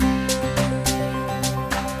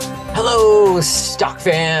Hello, stock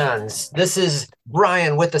fans. This is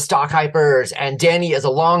Bryan with the Stock Hypers, and Danny is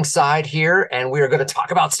alongside here, and we are going to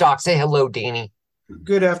talk about stocks. Say hello, Danny.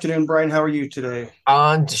 Good afternoon, Bryan. How are you today?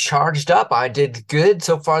 I'm charged up. I did good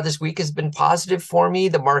so far. This week has been positive for me.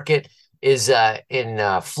 The market is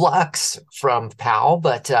in flux from Powell,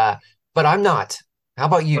 but I'm not. How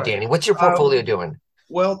about you, Right. Danny? What's your Um, portfolio doing?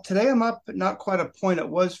 well, today I'm up not quite a point. It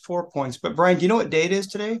was 4 points. But Bryan, do you know what day it is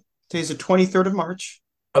today? Today's the 23rd of March.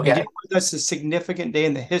 And do you Okay. know what that's a significant day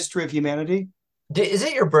in the history of humanity? Is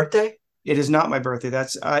it your birthday? It is not my birthday.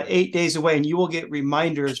 That's 8 days away, and you will get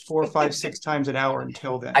reminders four, five, six times an hour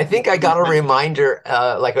until then. I think I got a reminder,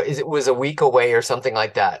 it was a week away or something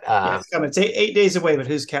like that. Yeah, it's coming. It's eight days away, but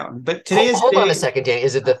who's counting? But today Hold, is the hold on a day. second, Danny.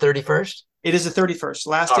 Is it the 31st? It is the 31st,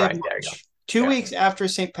 last All day of right, there you go. March. Two Yeah. weeks after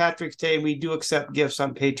St. Patrick's Day, we do accept gifts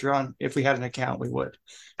on Patreon. If we had an account, we would.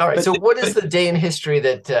 All right. But So, what is but the day in history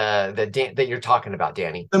that you're talking about,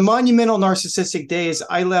 Danny? the monumental narcissistic day is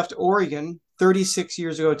I left Oregon 36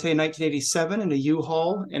 years ago today, 1987, in a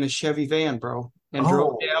U-Haul and a Chevy van, bro, and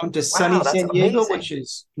drove Oh, down to wow, sunny that's San Diego, amazing. which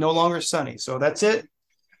is no longer sunny. So that's it.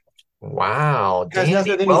 Wow, It has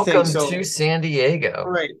nothing Danny, to do with anything. welcome So, to San all Diego.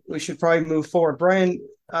 right, we should probably move forward. Bryan,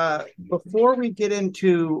 before we get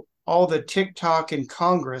into all the TikTok in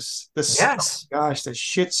Congress, oh Yes, gosh, the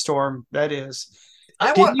shitstorm that is.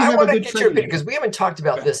 I Didn't want you I have a want to good get your opinion trade? because we haven't talked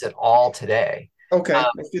about Okay, this at all today. Um, okay,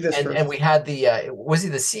 let's do this and first. we had the was he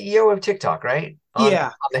the CEO of TikTok, right? Yeah,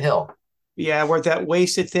 On the Hill. yeah, we're at that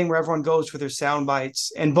wasted thing where everyone goes for their sound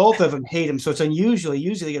bites, and both of them hate him. So it's unusual.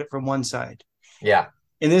 Usually they get it from one side. Yeah,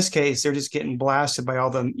 In this case, they're just getting blasted by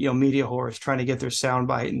all the media whores trying to get their sound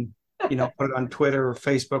bite and put it on Twitter or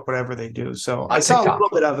Facebook, whatever they do. So I on saw a TikTok.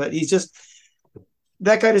 little bit of it. He's just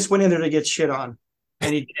that guy just went in there to get shit on,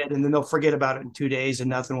 and he did, and then they'll forget about it in 2 days, and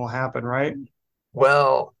nothing will happen, right?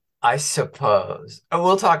 Well, I suppose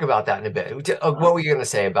we'll talk about that in a bit. What were you going to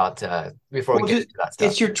say about before we Well, get just into that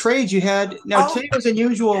it's stuff? your trades you had. Now Oh, today was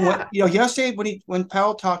unusual. When yeah. yesterday when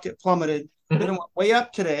Powell talked, it plummeted. Then it Mhm. went way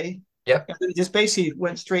up today. Yep. And then it just basically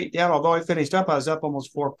went straight down. Although I finished up, I was up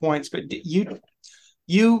almost 4 points. But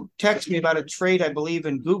you text me about a trade, I believe,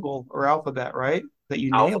 in Google or Alphabet, right? That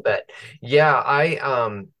you nailed. Alphabet.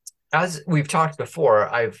 Yeah, as we've talked before,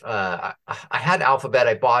 I had Alphabet,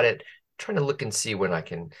 I bought it. I'm trying to look and see when I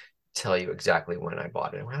can tell you exactly when I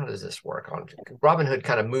bought it. How does this work on Robinhood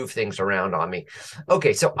kind of move things around on me.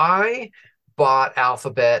 Okay, so I bought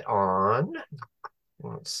Alphabet on,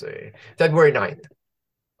 let's see, February 9th.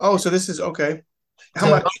 Oh, so this is okay. How So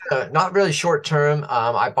much? not really short term.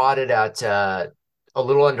 I bought it at a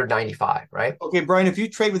little under 95, right? Okay, Bryan, if you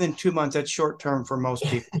trade within 2 months, that's short term for most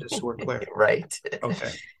people, just so we're clear. Right.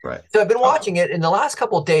 Okay, right. So I've been Okay. watching it in the last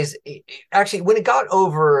couple of days. Actually, when it got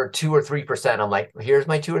over 2 or 3%, I'm like, here's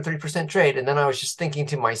my 2 or 3% trade. And then I was just thinking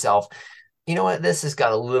to myself, you know what? This has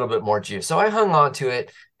got a little bit more juice. So I hung on to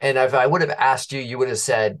it. And if I would have asked you, you would have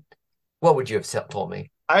said, what would you have told me?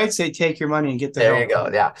 I'd say take your money and get the There hell you go.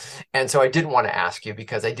 out. Yeah. And so I didn't want to ask you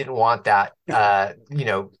because I didn't want that,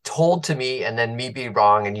 told to me and then me be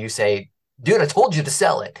wrong and you say, dude, I told you to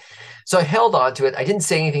sell it. So I held on to it. I didn't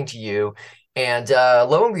say anything to you. And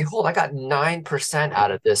lo and behold, I got 9%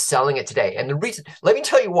 out of this selling it today. And the reason, let me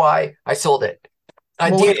tell you why I sold it.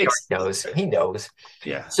 Well, Danny wait. already knows. He knows.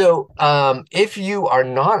 Yeah. So if you are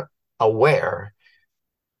not aware,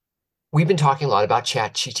 we've been talking a lot about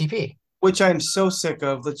Chat GTP. Which I'm so sick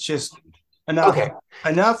of. Let's just enough. Okay.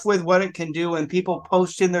 Enough with what it can do and people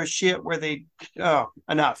post in their shit where they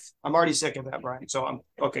enough. I'm already sick of that, Bryan. So I'm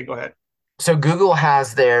okay, go ahead. So Google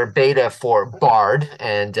has their beta for Bard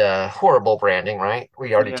and horrible branding, right?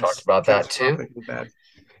 We already talked Yes, about that too. catastrophically bad.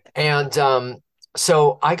 And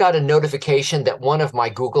so I got a notification that one of my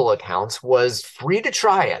Google accounts was free to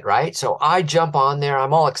try it, right? So I jump on there.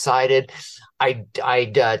 I'm all excited. I'd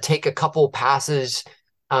take a couple passes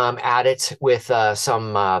at it with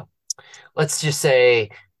some, let's just say,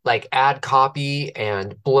 like ad copy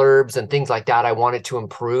and blurbs and things like that. I wanted to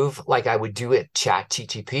improve, like I would do at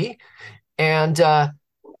ChatGTP. And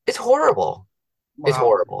it's horrible. It's Wow.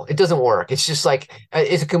 horrible. It doesn't work. It's just like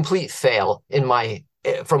it's a complete fail in my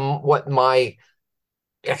from what my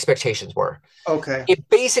expectations were. Okay. It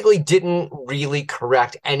basically didn't really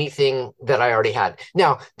correct anything that I already had.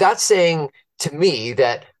 Now, that's saying to me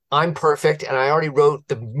that I'm perfect and I already wrote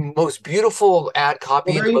the most beautiful ad Well,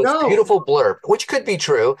 copy and there the you most go. beautiful blurb, which could be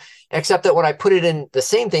true, except that when I put it in the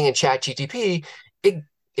same thing in ChatGTP,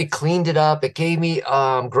 it cleaned it up. It gave me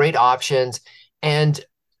great options, and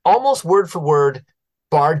almost word for word,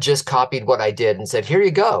 Bard just copied what I did and said, "Here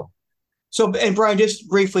you go." So, and Bryan, just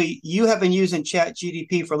briefly, you have been using Chat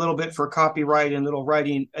GDP for a little bit for copyright and little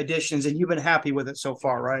writing additions, and you've been happy with it so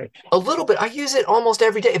far, right? A little bit. I use it almost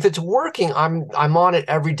every day. If it's working, I'm on it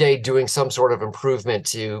every day doing some sort of improvement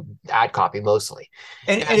to ad copy mostly.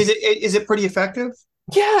 And And is it pretty effective?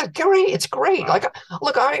 yeah, great. It's great. Wow. Like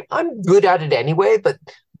look, I'm good at it anyway, but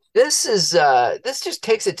this just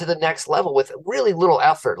takes it to the next level with really little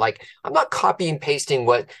effort. Like I'm not copy and pasting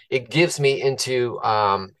what it gives me into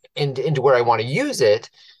where I want to use it,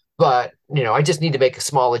 but I just need to make a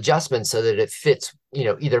small adjustment so that it fits,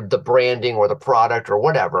 either the branding or the product or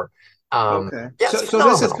whatever. Okay. Yeah, it's So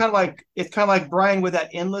this is phenomenal. kind of like it's kind of like Bryan with that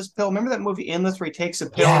endless pill. Remember that movie Endless where he takes a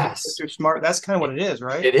pill and Yes, you're smart? That's kind of what it is,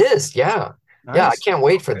 right? it is. Yeah. Yeah, I Nice. can't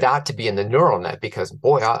wait for Okay. that to be in the neural net because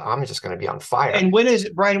boy, I'm just going to be on fire. And when is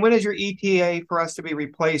Bryan, when is your ETA for us to be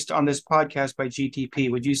replaced on this podcast by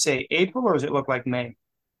GTP? Would you say April or does it look like May?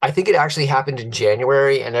 I think it actually happened in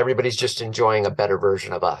January and everybody's just enjoying a better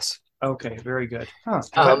version of us. Okay, very good. Huh.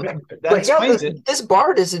 Um, That but yeah, explains it. this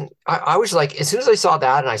Bard isn't. I was like, as soon as I saw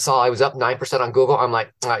that and I saw I was up 9% on Google, I'm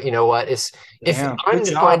like, you know what? It's if Damn. Good I'm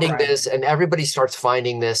job, finding Bryan. this and everybody starts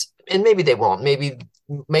finding this, and maybe they won't. Maybe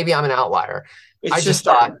I'm an outlier. I It's just just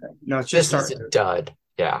thought starting. No, it's just this is starting. a dud.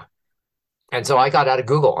 Yeah. And so I got out of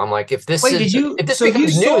Google. I'm like, Wait, did you? if this So you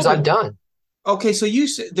becomes news, sold I'm it? done. Okay, so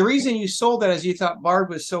the reason you sold that is you thought Bard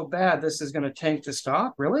was so bad, this is going to tank the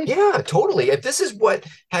stock. Really? Yeah, totally. If this is what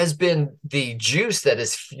has been the juice that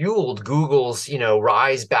has fueled Google's,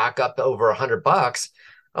 rise back up to over $100,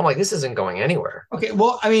 I'm like, this isn't going anywhere. Okay,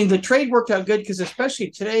 well, I mean, the trade worked out good because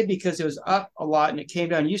especially today because it was up a lot and it came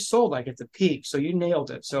down. You sold like at the peak, so you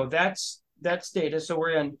nailed it. So that's data. So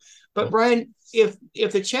we're in. But Bryan, if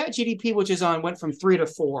the Chat GDP, which is on, went from 3 to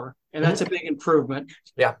 4, and that's a Mhm. big improvement.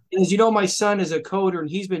 Yeah. And as you know, my son is a coder and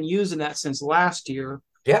he's been using that since last year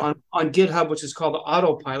Yeah. on GitHub, which is called the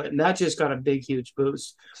autopilot, and that just got a big, huge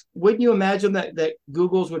boost. Wouldn't you imagine that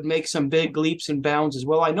Google's would make some big leaps and bounds as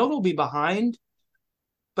well? I know they'll be behind,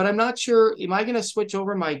 but I'm not sure. Am I going to switch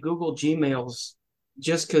over my Google Gmails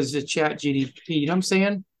just because the Chat GDP? You know what I'm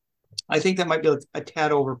saying? I think that might be a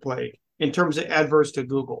tad overplayed in terms of adverse to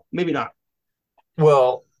Google. Maybe not.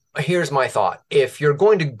 Well, here's my thought. If you're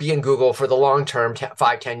going to be in Google for the long term,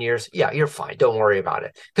 5, 10 years, yeah, you're fine. Don't worry about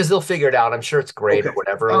it because they'll figure it out. I'm sure it's great or Okay.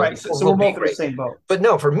 whatever. All And right. So will we're be both in the great. same boat. But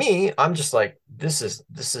no, for me, I'm just like, this is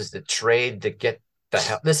the trade to get the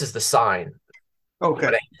hell. This is the sign.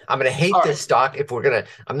 Okay. I'm gonna hate All this right. stock if we're gonna.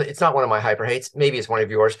 it's not one of my hyper hates. Maybe it's one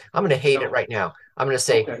of yours. I'm gonna hate it No. right now. Okay. I'm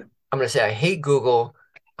gonna say I hate Google.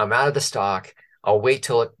 I'm out of the stock. I'll wait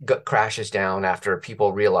till it crashes down after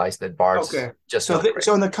people realize that Bard's Okay. just So not great.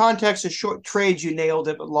 so in the context of short trades, you nailed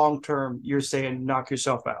it, but long term, you're saying knock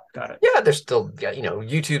yourself out. Got it. Yeah, they're still, yeah,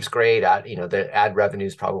 YouTube's great at, the ad revenue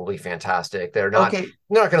is probably fantastic. Okay. They're not going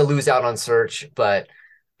to lose out on search, but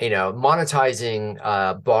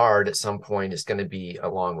monetizing Bard at some point is going to be a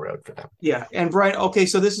long road for them. Yeah. And Bryan, okay,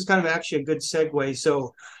 so this is kind of actually a good segue.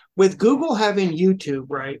 So with Google having YouTube,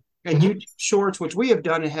 right? And Mhm. YouTube Shorts, which we have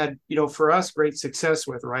done and had, for us, great success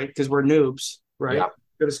with, right? Because we're noobs, right? Yeah.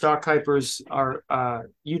 Go to Stock Hypers, our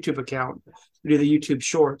YouTube account, we do the YouTube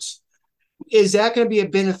Shorts. Is that going to be a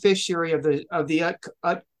beneficiary of the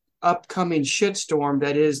upcoming shitstorm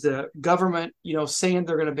that is the government, saying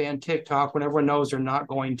they're going to ban TikTok when everyone knows they're not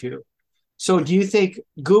going to? So do you think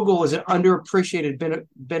Google is an underappreciated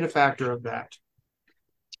benefactor of that,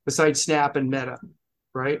 besides Snap and Meta,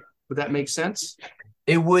 right? Would that make sense?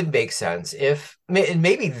 It would make sense and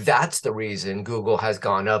maybe that's the reason Google has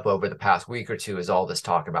gone up over the past week or two is all this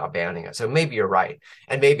talk about banning it. So maybe you're right.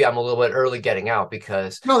 And maybe I'm a little bit early getting out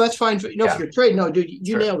because, No, that's fine. For yeah, you're trading. No, dude, you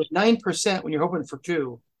sure. nailed it. 9% when you're hoping for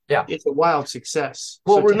 2. Yeah. It's a wild success.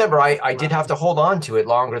 Well, So remember, I did have to hold on to it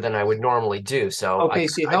longer than I would normally do. okay,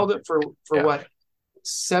 so you held it for yeah. what,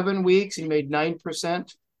 7 weeks? And you made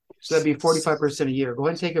 9%. So that'd be 45% a year. Go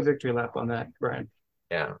ahead and take a victory lap on that, Bryan.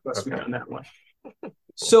 Yeah. Trust me Okay. on that one.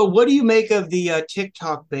 So, what do you make of the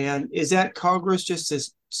TikTok ban? Is that Congress just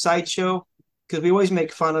this sideshow? Because we always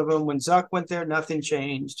make fun of them. When Zuck went there, nothing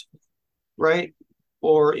changed, right?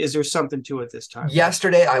 Or is there something to it this time?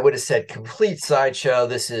 Yesterday, I would have said complete sideshow.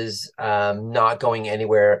 This is not going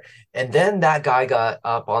anywhere. And then that guy got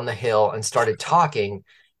up on the hill and started talking.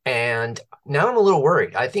 And now I'm a little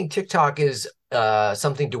worried. I think TikTok is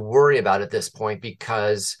something to worry about at this point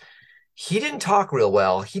because he didn't talk real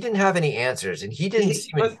well. He didn't have any answers, and he didn't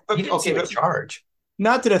seem in charge.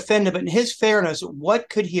 Not to defend him, but in his fairness, what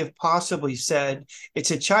could he have possibly said?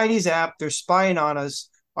 It's a Chinese app. They're spying on us.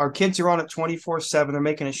 Our kids are on it 24/7. They're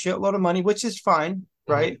making a shitload of money, which is fine,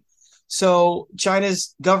 right? Mm-hmm. So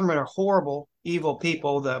China's government are horrible, evil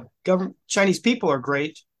people. The Chinese people are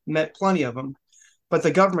great, met plenty of them, but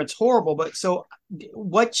the government's horrible. But so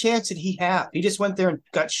what chance did he have? He just went there and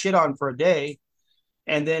got shit on for a day,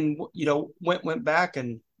 and then went back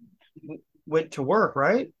and went to work,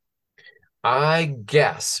 right? I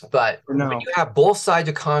guess, but Or when no? you have both sides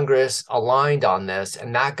of Congress aligned on this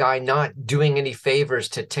and that guy not doing any favors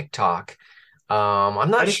to TikTok, I'm I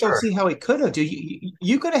not just don't sure. see how he could have.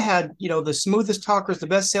 You could have had the smoothest talkers, the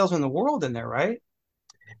best salesman in the world in there, right?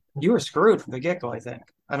 You were screwed from the get go. I think.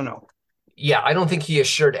 I don't know. Yeah, I don't think he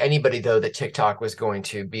assured anybody, though, that TikTok was going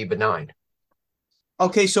to be benign.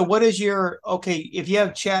 Okay, so what is your if you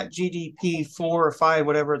have Chat GDP 4 or 5,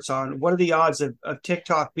 whatever it's on, what are the odds of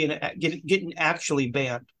TikTok being getting actually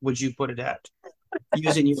banned? Would you put it at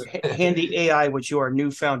using your handy AI, which you are a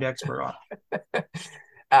newfound expert on?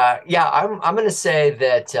 Yeah, I'm going to say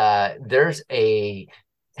that there's a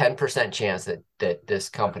 10% chance that this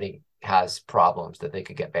company has problems that they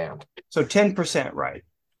could get banned. So 10%, right?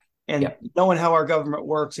 And Yeah. knowing how our government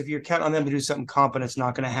works, if you're counting on them to do something competent, it's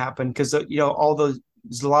not going to happen because all those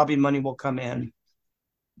lobby money will come in.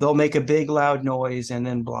 They'll make a big loud noise and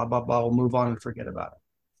then blah blah blah. We'll move on and forget about it.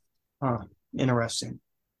 Huh. Interesting.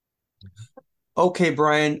 Okay,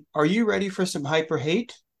 Bryan, are you ready for some hyper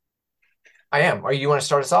hate? I am. Are you want to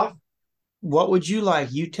start us off? What would you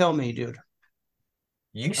like? You tell me, dude.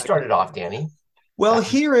 You started off, Danny. Well, That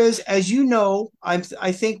was here is, as you know, I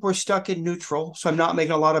think we're stuck in neutral, so I'm not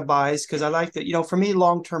making a lot of buys because I like that. For me,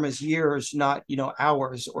 long term is years, not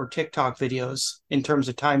hours or TikTok videos in terms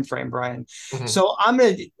of time frame, Bryan. mhm. So I'm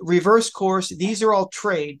gonna reverse course. These are all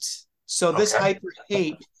trades. So this Okay. hyper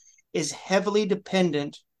hate is heavily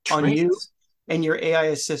dependent on you Trades. and your AI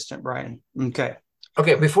assistant, Bryan. Okay.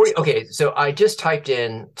 Okay, okay, so I just typed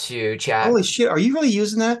in to chat. Holy shit, are you really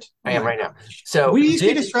using that? I Oh am my right now. gosh. So We used to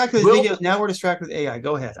be did distracted with will videos. Now we're distracted with AI.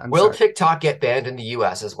 Go ahead. I'm will sorry. TikTok get banned in the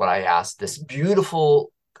US is what I asked this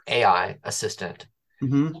beautiful AI assistant.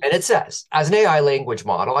 Mm-hmm. And it says, as an AI language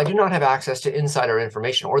model, I do not have access to insider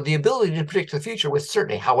information or the ability to predict the future with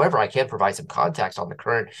certainty. However, I can provide some context on the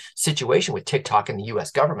current situation with TikTok and the US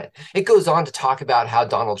government. It goes on to talk about how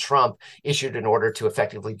Donald Trump issued an order to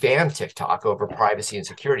effectively ban TikTok over privacy and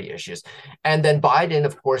security issues. And then Biden,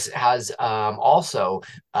 of course, has also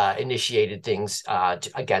initiated things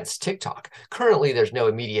against TikTok. Currently, there's no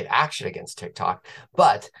immediate action against TikTok,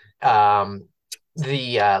 but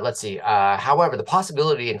let's see. However, the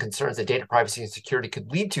possibility and concerns that data privacy and security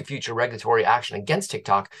could lead to future regulatory action against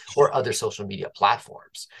TikTok or other social media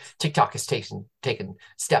platforms. TikTok has taken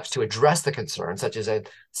steps to address the concerns, such as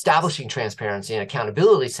establishing transparency and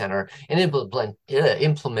accountability center and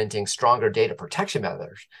implementing stronger data protection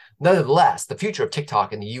measures. Nonetheless, the future of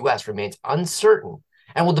TikTok in the U.S. remains uncertain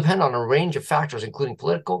and will depend on a range of factors, including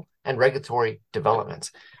political and regulatory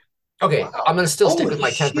developments. Okay, I'm Wow. going to still stick with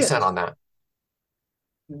Holy my 10% shit. on that.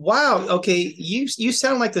 Wow. Okay. You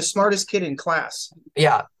sound like the smartest kid in class,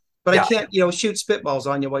 Yeah, but I yeah. can't, shoot spitballs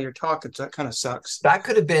on you while you're talking. So that kind of sucks. That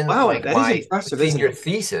could have been Wow. like That is my impressive, isn't senior it?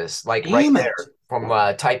 thesis, like right Damn it. there from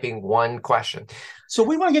typing one question. So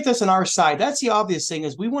we want to get this on our side. That's the obvious thing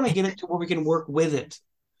is we want to get it to where we can work with it,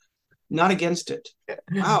 not against it.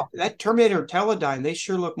 Wow. That Terminator Teledyne, they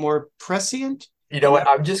sure look more prescient. You know And what?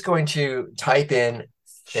 I'm just going to type in shoot,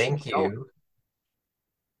 thank oh, you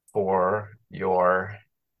for your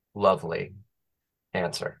lovely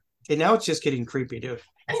answer. okay, now it's just getting creepy, dude.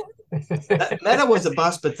 That meta was a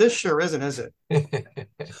bust, but this sure isn't, is it?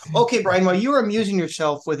 Okay, Bryan, while you are amusing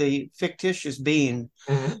yourself with a fictitious being,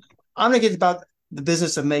 Mhm. I'm going to get about the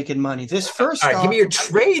business of making money. This All first right, give me off, your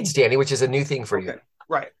trades, Danny, which is a new thing for okay, you.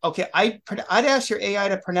 right. Okay, I'd ask your AI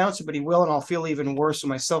to pronounce it, but he will, and I'll feel even worse when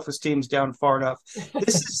my self esteem's down far enough.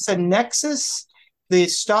 This is Synexus. The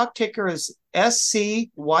stock ticker is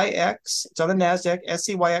SCYX. It's on the NASDAQ,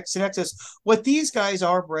 SCYX, Synexus. What these guys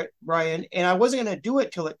are, Bryan, and I wasn't going to do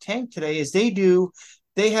it till it tanked today, is they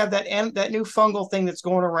have that new fungal thing that's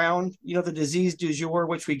going around, the disease du jour,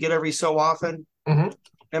 which we get every so often. Mhm.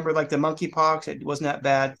 Remember, like the monkeypox, it wasn't that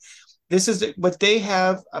bad. This is what they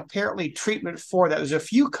have apparently treatment for that. There's a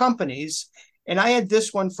few companies, and I had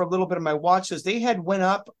this one for a little bit of my watches. They had went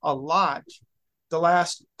up a lot the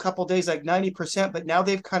last couple of days, like 90%, but now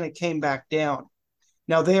they've kind of came back down.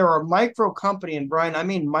 Now they are a micro company, and Bryan, I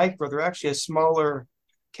mean micro. They're actually a smaller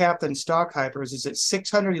cap than stock hypers. Is it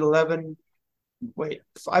 611? Wait,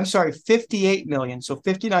 I'm sorry, 58 million. So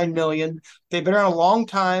 59 million. They've been around a long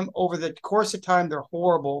time. Over the course of time, they're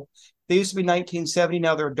horrible. They used to be 1970.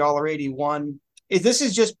 Now they're $1.81. This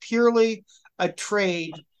is just purely a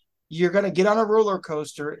trade. You're going to get on a roller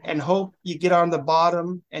coaster and hope you get on the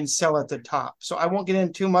bottom and sell at the top. So I won't get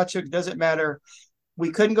in too much. It doesn't matter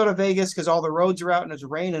we couldn't go to Vegas because all the roads are out and it's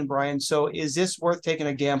raining, Bryan. So is this worth taking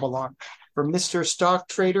a gamble on for Mr. Stock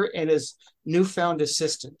Trader and his newfound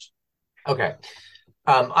assistant? Okay.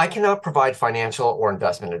 I cannot provide financial or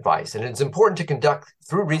investment advice, and it's important to conduct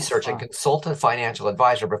through research and consult a financial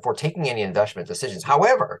advisor before taking any investment decisions.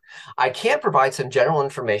 However, I can provide some general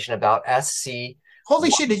information about SCYX Holy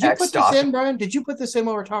shit, did you put this stock. in, Bryan? Did you put this in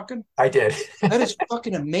while we're talking? I did. That is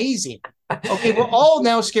fucking amazing. Okay, we're all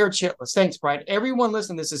now scared shitless. Thanks, Bryan. Everyone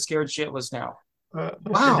listening to this is scared shitless now. It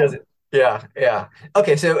Wow. doesn't. Yeah, yeah.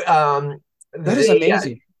 Okay, so That is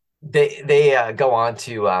amazing. They go on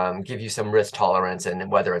to give you some risk tolerance,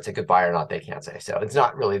 and whether it's a good buy or not, they can't say. So it's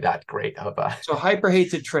not really that great of a So hyper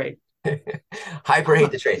hate to trade. hyper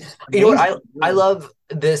hate to trade. You know what? I love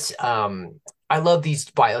this. I love these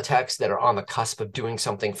biotechs that are on the cusp of doing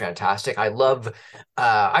something fantastic. I love.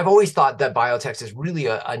 I've always thought that biotechs is really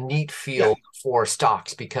a neat field for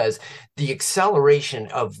stocks because the acceleration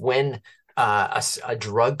of when a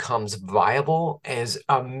drug comes viable is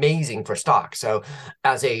amazing for stock. So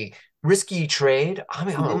as a risky trade, I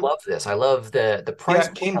mean, I love this. I love the price.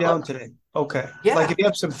 Yeah, it came down today. Okay. Yeah. Like if you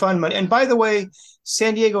have some fun money. And by the way,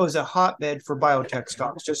 San Diego is a hotbed for biotech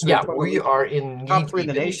stocks. Just so we are in top 3 in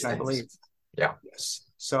the nation, I believe. Yeah. Yes.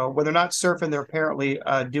 So when they're not surfing, they're apparently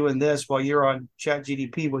doing this while you're on Chat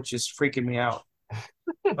GDP, which is freaking me out.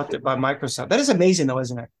 By Microsoft. That is amazing though,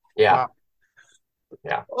 isn't it? Yeah. Wow.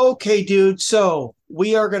 Yeah. Okay, dude. So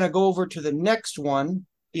we are going to go over to the next one.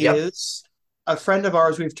 Is a friend of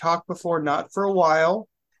ours we've talked before, not for a while.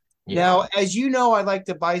 Yeah. Now, as you know, I like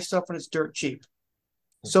to buy stuff when it's dirt cheap.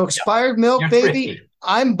 So expired milk, baby,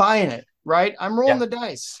 I'm buying it, right? I'm rolling the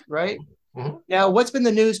dice, right? Now, what's been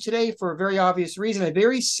the news today for a very obvious reason, a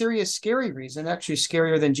very serious, scary reason, actually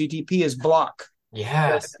scarier than GDP, is Block.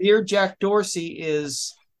 Yes. Dear Jack Dorsey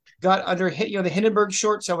is got under, the Hindenburg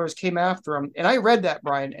short sellers came after him. And I read that,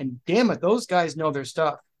 Bryan, and damn it, those guys know their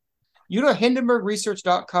stuff. You go to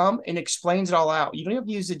hindenburgresearch.com and explains it all out. You don't have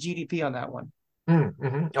to use the GDP on that one.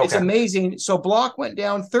 Okay. It's amazing. So Block went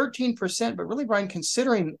down 13%, but really, Bryan,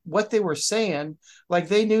 considering what they were saying, like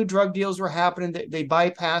they knew drug deals were happening, they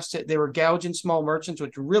bypassed it. They were gouging small merchants,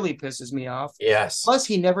 which really pisses me off. Yes. Plus,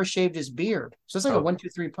 he never shaved his beard. So it's like a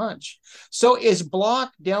 1-2-3 punch. So is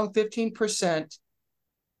Block down 15%?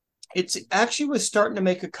 It's actually was starting to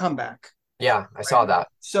make a comeback. Yeah, I saw that.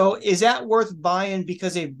 So is that worth buying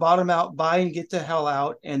because they bottom out, buy and get the hell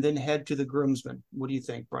out, and then head to the groomsmen? What do you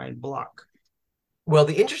think, Bryan? Block. Well,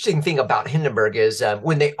 the interesting thing about Hindenburg is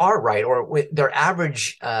when they are right, or when their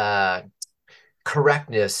average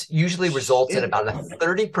correctness usually results in about a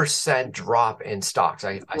 30% drop in stocks.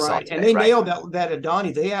 I saw today, and they nailed that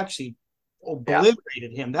Adani. They actually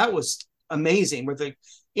obliterated him. That was amazing. Where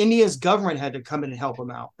India's government had to come in and help them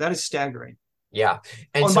out. That is staggering. Yeah.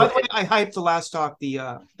 And by the way, I hyped the last stock,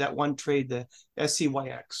 that one trade, the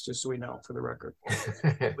SCYX, just so we know for the record. We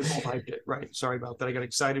both hyped it, right? Sorry about that. I got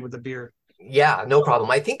excited with the beer. Yeah, no problem.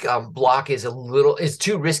 I think Block is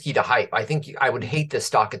too risky to hype. I think I would hate this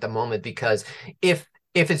stock at the moment because if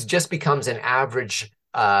it just becomes an average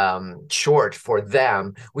short for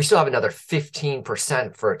them, we still have another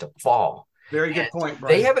 15% for it to fall. Very good point,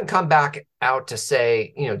 Bryan. They haven't come back out to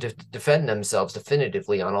say, defend themselves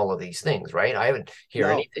definitively on all of these things, right? I haven't heard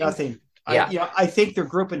anything. Nothing. Yeah. I think they're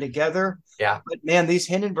grouping together. Yeah. But man, these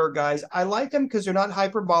Hindenburg guys, I like them because they're not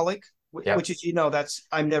hyperbolic, which is,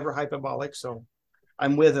 I'm never hyperbolic, so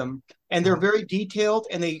I'm with them. And they're very detailed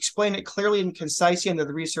and they explain it clearly and concisely, and they're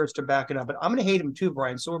the research to back it up. But I'm going to hate them too,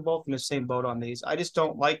 Bryan. So we're both in the same boat on these. I just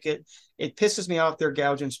don't like it. It pisses me off. They're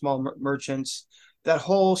gouging small merchants. That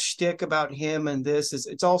whole shtick about him and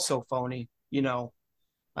it's all so phony.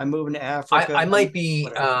 I'm moving to Africa. I might be,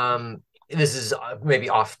 this is maybe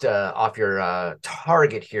off your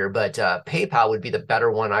target here, but PayPal would be the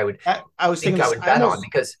better one. I would bet on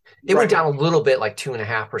because it went down a little bit, like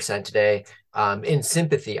 2.5% today. In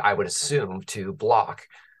sympathy, I would assume, to Block.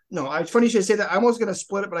 No, it's funny you should say that. I was going to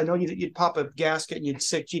split it, but I know you'd pop a gasket and you'd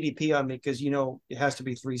sick GDP on me because it has to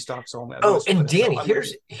be 3 stocks only. Oh, and Danny,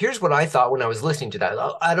 here's what I thought when I was listening to that.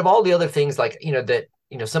 Out of all the other things, like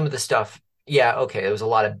some of the stuff, there was a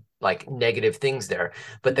lot of like negative things there,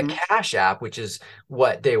 but the Cash App, which is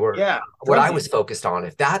what they were, what I was focused on,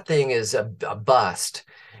 if that thing is a bust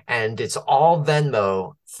and it's all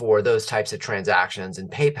Venmo for those types of transactions in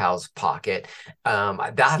PayPal's pocket,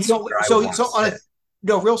 that's where I would want to sit.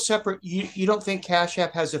 No, real separate. You don't think Cash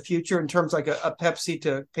App has a future in terms like a Pepsi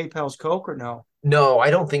to PayPal's Coke, or no? No, I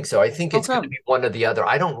don't think so. I think it's going to be one or the other.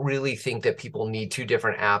 I don't really think that people need 2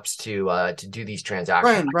 different apps to do these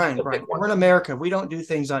transactions. Brian, we're in America. We don't do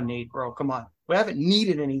things on need, bro. Come on. We haven't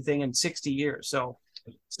needed anything in 60 years. So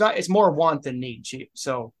It's more want than need, Chief.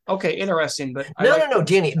 So okay, interesting. But I No, like no, no,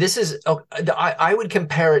 Danny. This is I would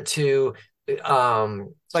compare it to it's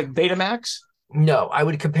like Betamax. no, I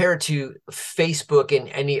would compare it to Facebook and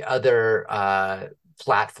any other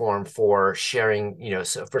platform for sharing,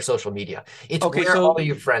 so for social media. It's Okay, where so all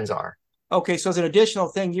your friends are. as an additional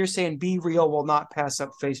thing, you're saying Be Real will not pass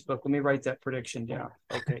up Facebook. Let me write that prediction down.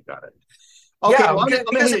 Okay, got it. Okay, Yeah, well, I'm gonna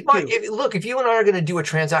because hit it too. look, if you and I are going to do a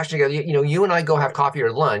transaction together, you and I go have Right, coffee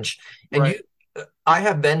or lunch, and right. I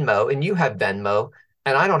have Venmo and you have Venmo,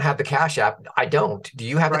 and I don't have the Cash App. I don't. Do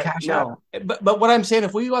you have the Right. Cash App? No. But what I'm saying,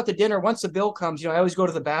 if we go out to dinner, once the bill comes, I always go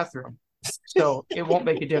to the bathroom. So it won't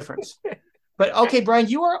make a difference. But okay, Bryan,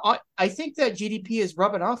 I think that GDP is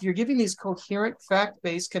rubbing off. You're giving these coherent,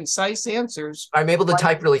 fact-based, concise answers. I'm able to Like,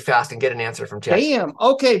 type really fast and get an answer from chat. damn.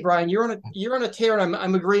 Okay, Bryan, you're on a tear, and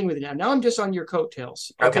I'm agreeing with you now. Now I'm just on your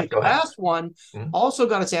coattails. Okay, Okay, go the ahead. last one Mhm. also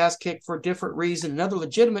got its ass kicked for a different reason. Another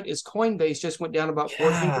legitimate is Coinbase just went down about Yeah.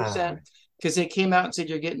 14% because they came out and said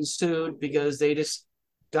you're getting sued because they just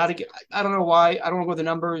got to get. I don't know why. I don't know what the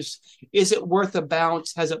numbers. Is it worth a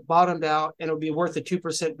bounce? Has it bottomed out? And it'll be worth a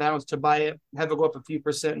 2% bounce to buy it, have it go up a few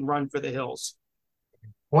percent, and run for the hills.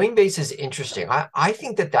 Coinbase is interesting. I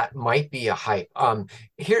think that might be a hype.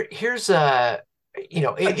 Here's it's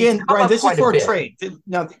Again, come Bryan, up this is quite a for a bit. trade.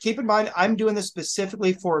 Now, keep in mind, I'm doing this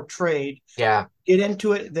specifically for a trade. Yeah. Get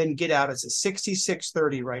into it, then get out. It's at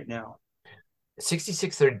 66.30 right now.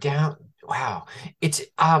 66, they're down. Wow. It's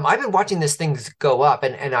I've been watching this thing go up,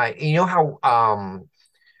 and I how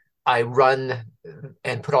I run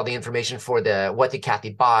and put all the information for the What Did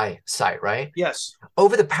Kathy Buy site, right? Yes.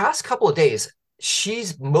 Over the past couple of days,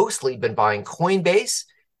 she's mostly been buying Coinbase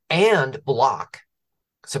and Block,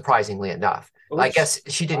 surprisingly enough. I Oops. guess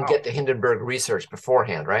she didn't Wow. get the Hindenburg research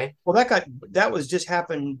beforehand, right? Well, that was just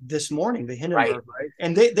happened this morning, the Right. Hindenburg, right?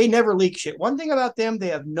 And they never leak shit. One thing about them, they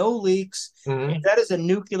have no leaks, and Mhm. that is a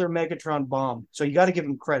nuclear Megatron bomb. So you got to give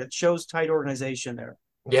them credit. Shows tight organization there.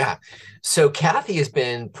 Yeah. So Kathy has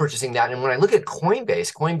been purchasing that. And when I look at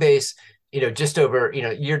Coinbase, just over,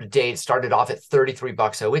 year to date started off at 33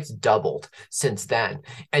 bucks. So it's doubled since then.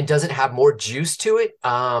 And does it have more juice to it?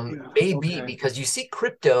 Yeah. Maybe Okay. because you see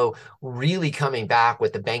crypto really coming back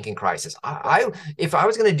with the banking crisis. If I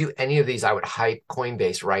was going to do any of these, I would hype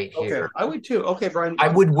Coinbase right Okay. here. I would too. Okay, Bryan. I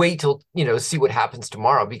would wait till, see what happens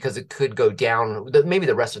tomorrow because it could go down. Maybe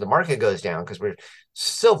the rest of the market goes down because we're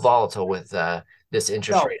so volatile with this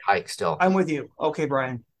interest No, rate hike still. I'm with you. Okay,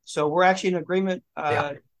 Bryan. So we're actually in agreement.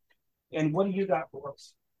 Yeah. And what do you got for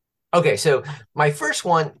us? Okay. So my first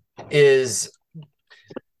one is,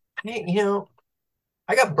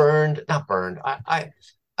 I got burned, not burned.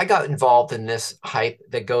 I got involved in this hype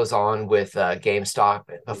that goes on with GameStop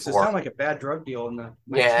Does it sound before. like a bad drug deal in the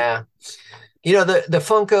 19? Yeah. The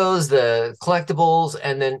Funkos, the collectibles,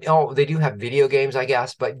 and then they do have video games, I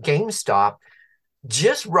guess, but GameStop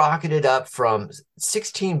just rocketed up from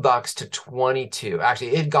 16 bucks to 22. Actually,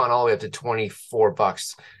 it had gone all the way up to 24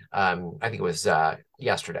 bucks. I think it was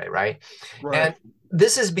yesterday, right? Right. And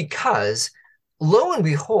this is because, lo and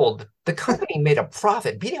behold, the company made a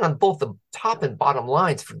profit, beating on both the top and bottom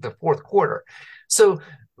lines for the fourth quarter. So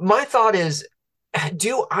my thought is,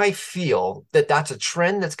 do I feel that that's a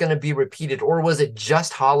trend that's going to be repeated, or was it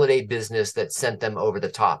just holiday business that sent them over the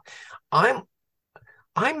top? I'm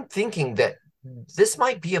I'm thinking that this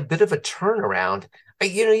might be a bit of a turnaround.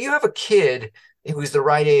 You have a kid who's the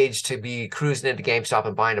right age to be cruising into GameStop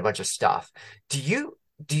and buying a bunch of stuff.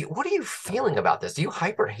 What are you feeling about this? Do you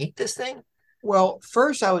hyper hate this thing? Well,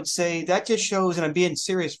 first, I would say that just shows, and I'm being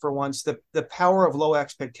serious for once, the power of low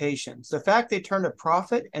expectations. The fact they turned a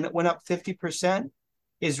profit and it went up 50%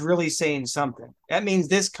 is really saying something. That means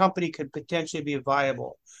this company could potentially be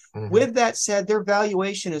viable. Mhm. With that said, their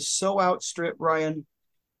valuation is so outstripped, Ryan.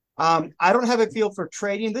 I don't have a feel for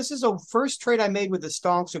trading. This is a first trade I made with the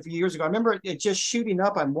stonks a few years ago. I remember it just shooting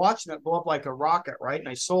up. I'm watching it go up like a rocket, right? And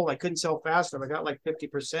I sold. I couldn't sell fast enough. I got like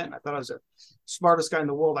 50%. I thought I was the smartest guy in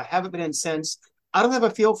the world. I haven't been in since. I don't have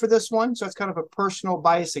a feel for this one, so it's kind of a personal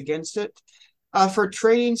bias against it. For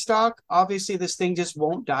trading stock, obviously this thing just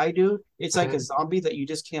won't die, dude. It's like a Mhm. zombie that you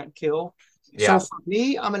just can't kill. So Yeah. for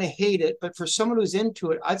me, I'm going to hate it. But for someone who's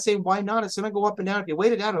into it, I'd say why not? It's going to go up and down. If you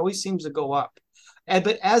wait it out, it always seems to go up.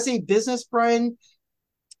 But as a business, Bryan,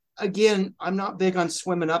 again, I'm not big on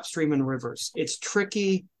swimming upstream in rivers. It's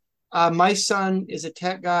tricky. My son is a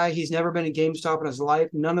tech guy. He's never been in GameStop in his life.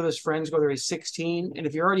 None of his friends go there. He's 16. And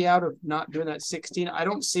if you're already out of not doing that 16, I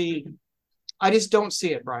just don't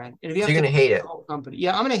see it, Bryan. And if you So have you're to gonna hate it. call a company,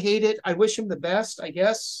 yeah, I'm going to hate it. I wish him the best, I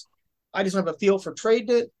guess. I just don't have a feel for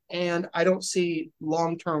trading it. And I don't see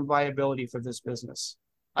long term viability for this business.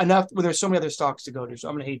 enough where there's so many other stocks to go to. So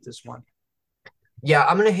I'm going to hate this one. Yeah,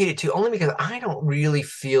 I'm gonna hate it too, only because I don't really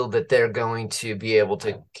feel that they're going to be able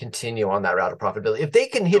to continue on that route of profitability. If they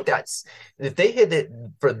can hit that, if they hit it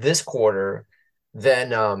for this quarter,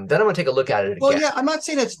 then I'm gonna take a look at it Well, again. yeah, I'm not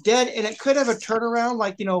saying it's dead, and it could have a turnaround,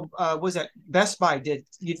 like was that Best Buy did?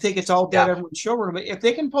 You think it's all dead, Yeah. everyone's showroom, but if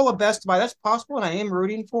they can pull a Best Buy, that's possible, and I am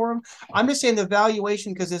rooting for them. I'm just saying the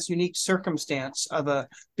valuation, because this unique circumstance of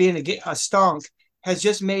being a stonk has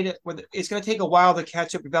just made it where it's going to take a while to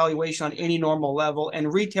catch up to valuation on any normal level,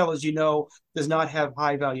 and retail, as you know, does not have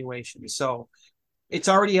high valuation, so it's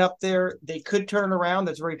already up there. They could turn around.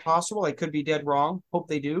 That's very possible. I could be dead wrong. Hope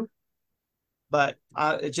they do, but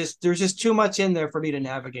there's just too much in there for me to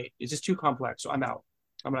navigate. It's just too complex. So I'm out.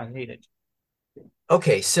 I'm gonna hate it.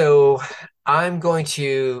 Okay, so I'm going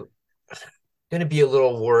to be a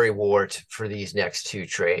little worrywart for these next two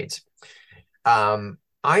trades.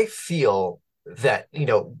 I feel that,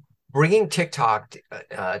 bringing TikTok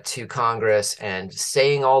to Congress and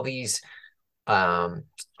saying all these, I'm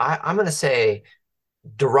going to say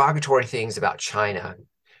derogatory things about China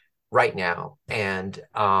right now and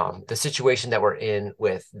the situation that we're in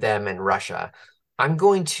with them and Russia. I'm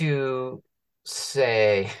going to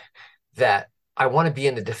say that I want to be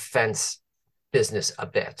in the defense business a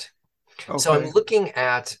bit. So I'm Okay. looking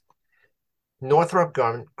at Northrop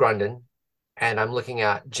Grumman and I'm looking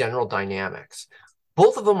at General Dynamics.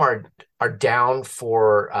 Both of them are down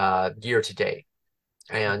for year to date.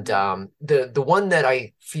 And the one that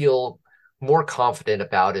I feel more confident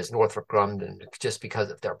about is Northrop Grumman, just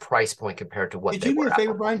because of their price point compared to what Could they you do me were a at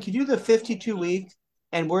favor, before. Brian? Could you do the 52-week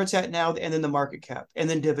and where it's at now, and then the market cap, and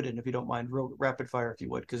then dividend, if you don't mind, real rapid fire, if you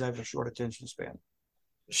would, because I have a short attention span.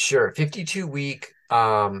 Sure, 52 week.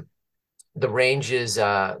 The range is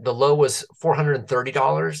the low was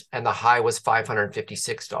 $430 and the high was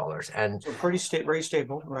 $556, and So very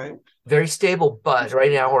stable, right? very stable. Very But right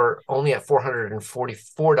stable. now we're only at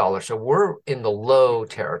 $444, so we're in the low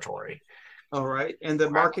territory. All right, and the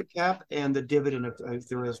Okay. market cap and the dividend, if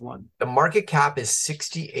there is one. The market cap is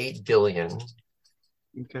 68 billion,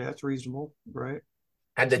 Okay, that's reasonable, right?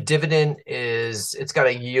 and the dividend is it's got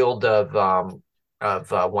a yield of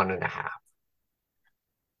 1.5.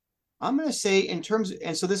 I'm going to say in terms,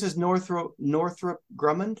 and so this is Northrop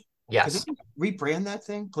Grumman. Can Yes, they rebrand that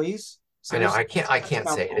thing, please? I know. Seriously, I that's a can't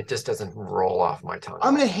say it. mouthful. It just doesn't roll off my tongue at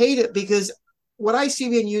I'm going all. to hate it because what I see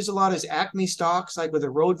being used a lot is Acme stocks, like with a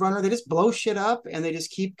Roadrunner. They just blow shit up and they just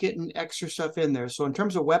keep getting extra stuff in there. So in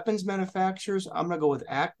terms of weapons manufacturers, I'm going to go with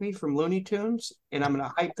Acme from Looney Tunes, and I'm going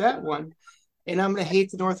to hype that one. And I'm going to hate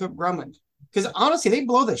the Northrop Grumman because honestly, they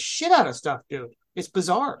blow the shit out of stuff, dude. It's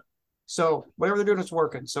bizarre. So whatever they're doing, it's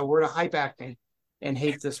working. So we're going to hype Acme and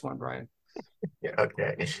hate this one, Brian. Yeah,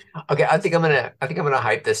 okay. Okay, I think I'm gonna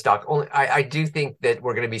hype this stock. Only I do think that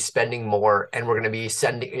we're gonna be spending more and we're gonna be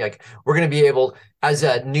sending we're gonna be able as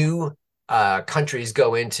new countries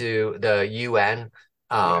go into the UN,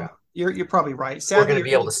 Yeah, um, you're probably right. we're Sadly, gonna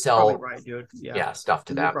be able to you're probably sell right, dude. Yeah, stuff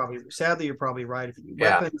to them. you're probably right.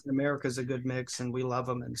 Yeah. Weapons in America is a good mix, and we love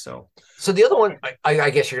them, and so. So the other one, I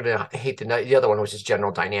guess you're gonna hate the other one, which is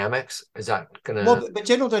General Dynamics. Is that Well, gonna but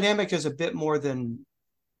General Dynamics is a bit more than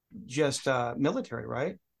just military,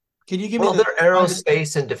 right? Can you give me well, the they're kind of,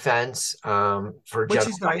 aerospace and defense for which General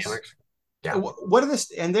is nice. Dynamics. Yeah. What are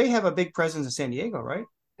this? And they have a big presence in San Diego, right?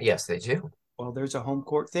 Yes, they do. Well, there's a home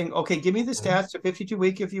court thing. Okay, give me the Mhm. stats, the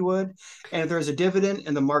 52-week, if you would, and if there's a dividend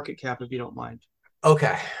and the market cap, if you don't mind.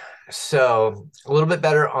 Okay. So a little bit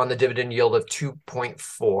better on the dividend yield of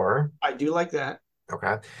 2.4. I do like that.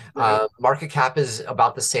 Okay. Right. Market cap is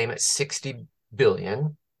about the same at 60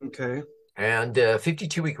 billion. Okay. And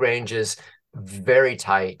 52-week range is very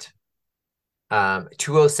tight.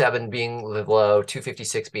 207 being the low,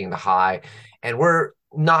 256 being the high. And we're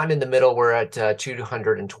not in the middle. We're at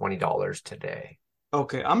 $220 today.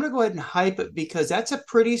 Okay, I'm going to go ahead and hype it because that's a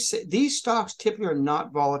pretty. These stocks typically are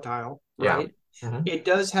not volatile, Yeah. right? Hmm. It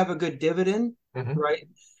does have a good dividend, Hmm. right?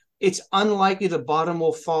 It's unlikely the bottom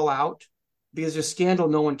will fall out because there's scandal.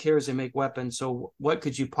 No one cares they make weapons. So what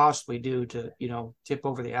could you possibly do to, tip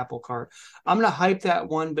over the apple cart? I'm going to hype that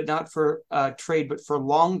one, but not for trade, but for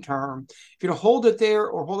long term. If you're going to hold it there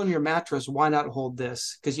or hold on your mattress, why not hold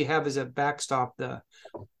this? Because you have as a backstop the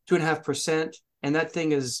 2.5%. And that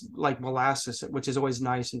thing is like molasses, which is always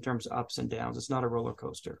nice in terms of ups and downs. It's not a roller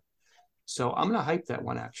coaster. So I'm going to hype that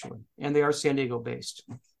one actually. And they are San Diego based.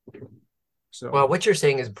 So Well, what you're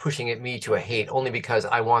saying is pushing it me to a hate only because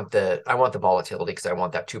I want the volatility because I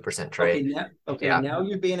want that 2% trade. okay, Yeah. now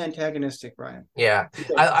you're being antagonistic, Brian. Yeah.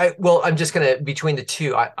 Okay. Well, I'm just gonna between the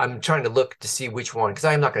two, I'm trying to look to see which one because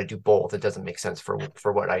I'm not gonna do both. It doesn't make sense for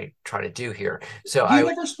what I try to do here. So You I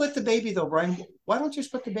never split the baby though, Brian. Why don't you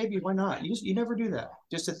split the baby? Why not? You never do that.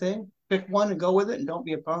 Just a thing. Pick one and go with it, and don't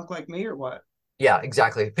be a punk like me, or what? yeah,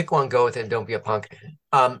 exactly. Pick one, go with it, don't be a punk.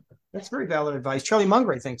 Um, That's very valid advice. Charlie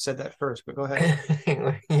Munger, I think, said that first, but go ahead.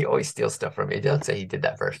 he always steals stuff from me. Don't say he did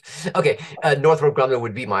that first. Okay, Northrop Grumman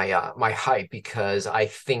would be my hype because I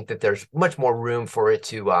think that there's much more room for it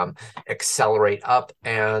to accelerate up,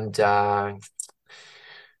 and yeah,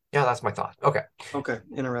 that's my thought. Okay, Okay,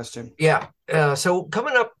 interesting. yeah. So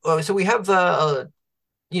coming up, so we have I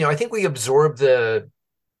think we absorbed the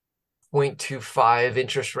 0.25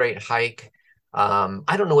 interest rate hike.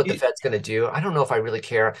 I don't know what the You, Fed's going to do. I don't know if I really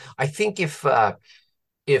care. I think if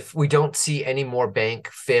we don't see any more bank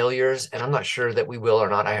failures, and I'm not sure that we will or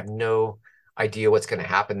not, I have no idea what's going to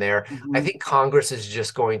happen there. I mm-hmm. think Congress is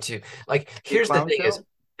just going to like. A Here's the clown thing: is show?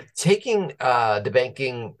 taking the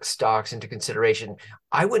banking stocks into consideration.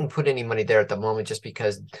 I wouldn't put any money there at the moment, just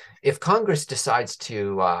because if Congress decides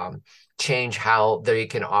to change how they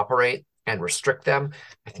can operate and restrict them,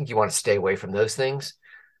 I think you want to stay away from those things.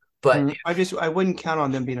 But I wouldn't count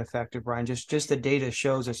on them being effective, Brian. Just the data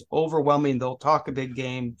shows it's overwhelming. They'll talk a big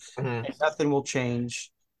game, mm, and nothing will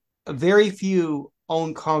change. Very few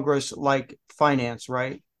own Congress like finance,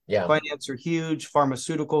 right? yeah, Finance are huge.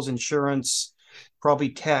 Pharmaceuticals, insurance, probably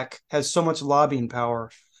tech has so much lobbying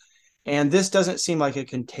power. And this doesn't seem like a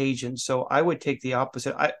contagion. So I would take the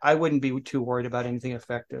opposite. I wouldn't be too worried about anything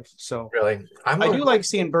effective. So really, I do like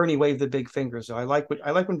seeing Bernie wave the big fingers. So I like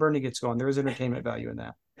when Bernie gets going. There is entertainment value in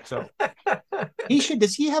that. So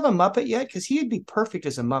does he have a Muppet yet? Because he'd be perfect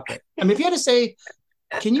as a Muppet. I mean, if you had to say,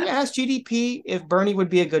 can you ask GDP if Bernie would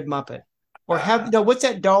be a good Muppet? Or what's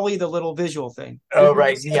that Dolly, the little visual thing? Oh, Who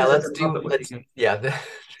right. says Yeah, that a Muppet would be let's good? yeah,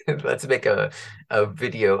 let's make a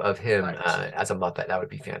video of him Right. as a Muppet. That would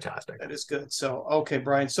be fantastic. That is good. So, okay,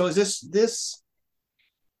 Brian. So is this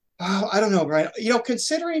oh, I don't know, Brian.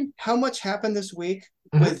 Considering how much happened this week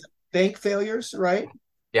Hmm. with bank failures, right?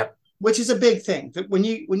 Yep. Which is a big thing. When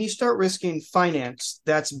you start risking finance,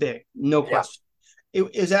 that's big, no Yeah. question.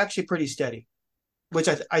 It is actually pretty steady, which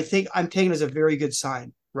I think I'm taking as a very good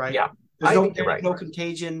sign, right? Yeah. There's I no think you're panic, right. no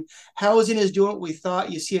contagion. Housing is doing what we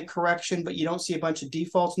thought. You see a correction, but you don't see a bunch of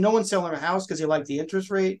defaults. No one's selling a house because they like the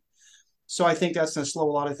interest rate. So I think that's going to slow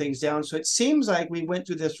a lot of things down. So it seems like we went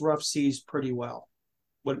through this rough seas pretty well.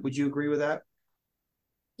 Would you agree with that?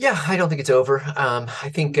 Yeah, I don't think it's over. I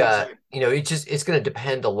think Yes. it's going to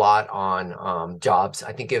depend a lot on jobs.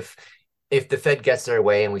 I think if the Fed gets their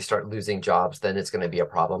way and we start losing jobs, then it's going to be a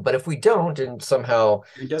problem. But if we don't, and somehow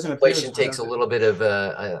It doesn't appear inflation so, takes does a it? little bit of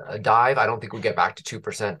a dive, I don't think we get back to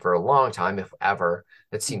 2% for a long time, if ever.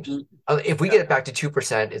 That seems Mhm. if we Yeah. get it back to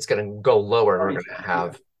 2%, it's going to go lower, and we're Probably, going to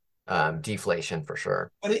yeah. have deflation for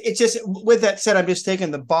sure. But it's just with that said, I'm just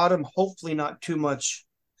taking the bottom, hopefully not too much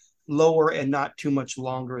lower and not too much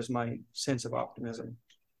longer is my sense of optimism.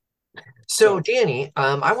 So, So, Danny,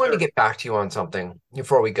 I yes, wanted to sir. get back to you on something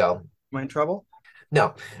before we go. Am I in trouble?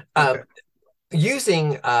 No, uh, Okay.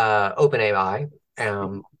 using OpenAI,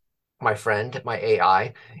 Mhm. my friend, my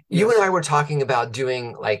AI, you and Yes. I were talking about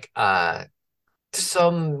doing like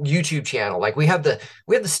some YouTube channel. Like we have the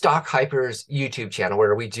Stock Hypers YouTube channel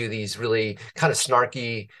where we do these really kind of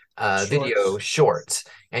snarky video Shorts. shorts.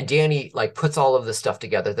 And Danny like puts all of this stuff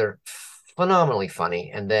together. They're phenomenally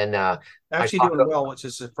funny. And then I Actually talk, doing well, which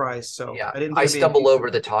is a surprise. So yeah, I didn't think I I'd be a stumble YouTube.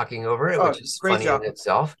 over the talking over it, Oh, which is great funny in job.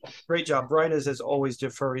 itself. Great job. Brian is as always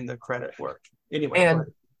deferring the credit work. Anyway, go And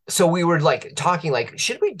ahead. so we were like talking like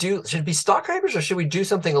should it be stock hypers or should we do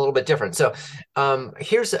something a little bit different? So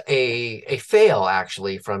here's a fail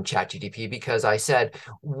actually from ChatGPT because I said,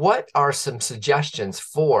 what are some suggestions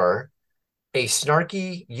for a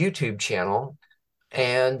snarky YouTube channel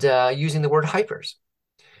and using the word hypers?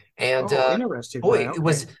 And Oh, interesting, boy, Brian. it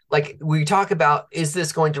was Okay. like we talk about, is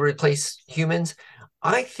this going to replace humans?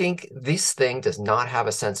 I think this thing does not have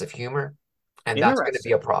a sense of humor, and that's going to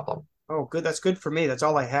be a Interesting. problem. Oh, good. That's good for me. That's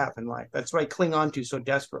all I have in life. That's what I cling on to so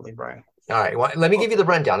desperately, Brian. All right, well, let me give you Okay. the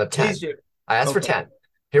rundown of Please 10. do. I asked for Okay. 10.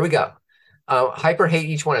 Here we go. Hyper hate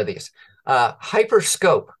each one of these. Hyper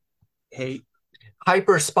scope, Hate.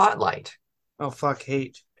 hyper spotlight, Oh, fuck.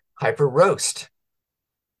 Hate. hyper roast,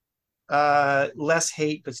 Less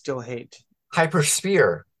hate, but still hate. hyper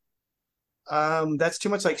sphere, That's too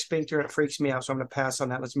much like sphincter. It freaks me out. So I'm going to pass on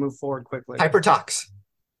that. Let's move forward quickly. hyper tox,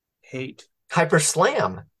 Hate. hyper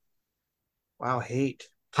slam, Wow. Hate.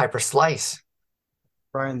 hyper slice,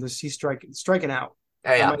 Bryan, he's striking out.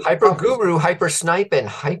 Yeah, hyper guru, hyper snipe, and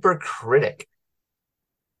hyper critic.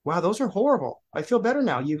 Wow, those are horrible. I feel better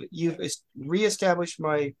now. You've reestablished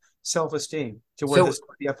my self-esteem to where So this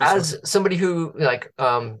the episode. as somebody who like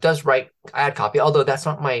does write ad copy, although that's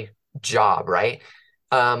not my job, right?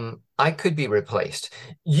 I could be replaced.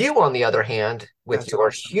 You, on the other hand, with That's your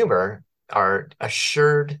awesome. humor, are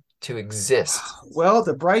assured to exist. Well,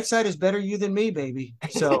 the bright side is better you than me, baby.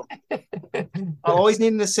 So I'll always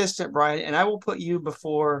need an assistant, Bryan, and I will put you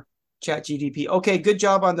before ChatGDP. Okay, good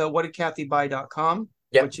job on the whatdidkathybuy.com,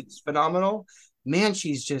 Yep. which is phenomenal. Man,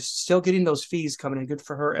 she's just still getting those fees coming in. Good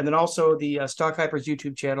for her. And then also the Stock Hypers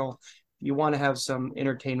YouTube channel. If you want to have some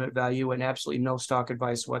entertainment value and absolutely no stock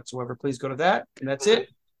advice whatsoever, please go to that. And that's it.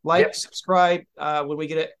 Like, Yep. subscribe. When we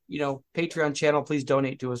get a Patreon channel, please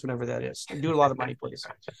donate to us whenever that is. Do a lot of money, please.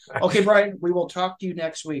 Okay, Bryan, we will talk to you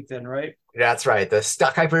next week then, right? That's right. The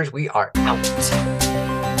stock hypers, we are out.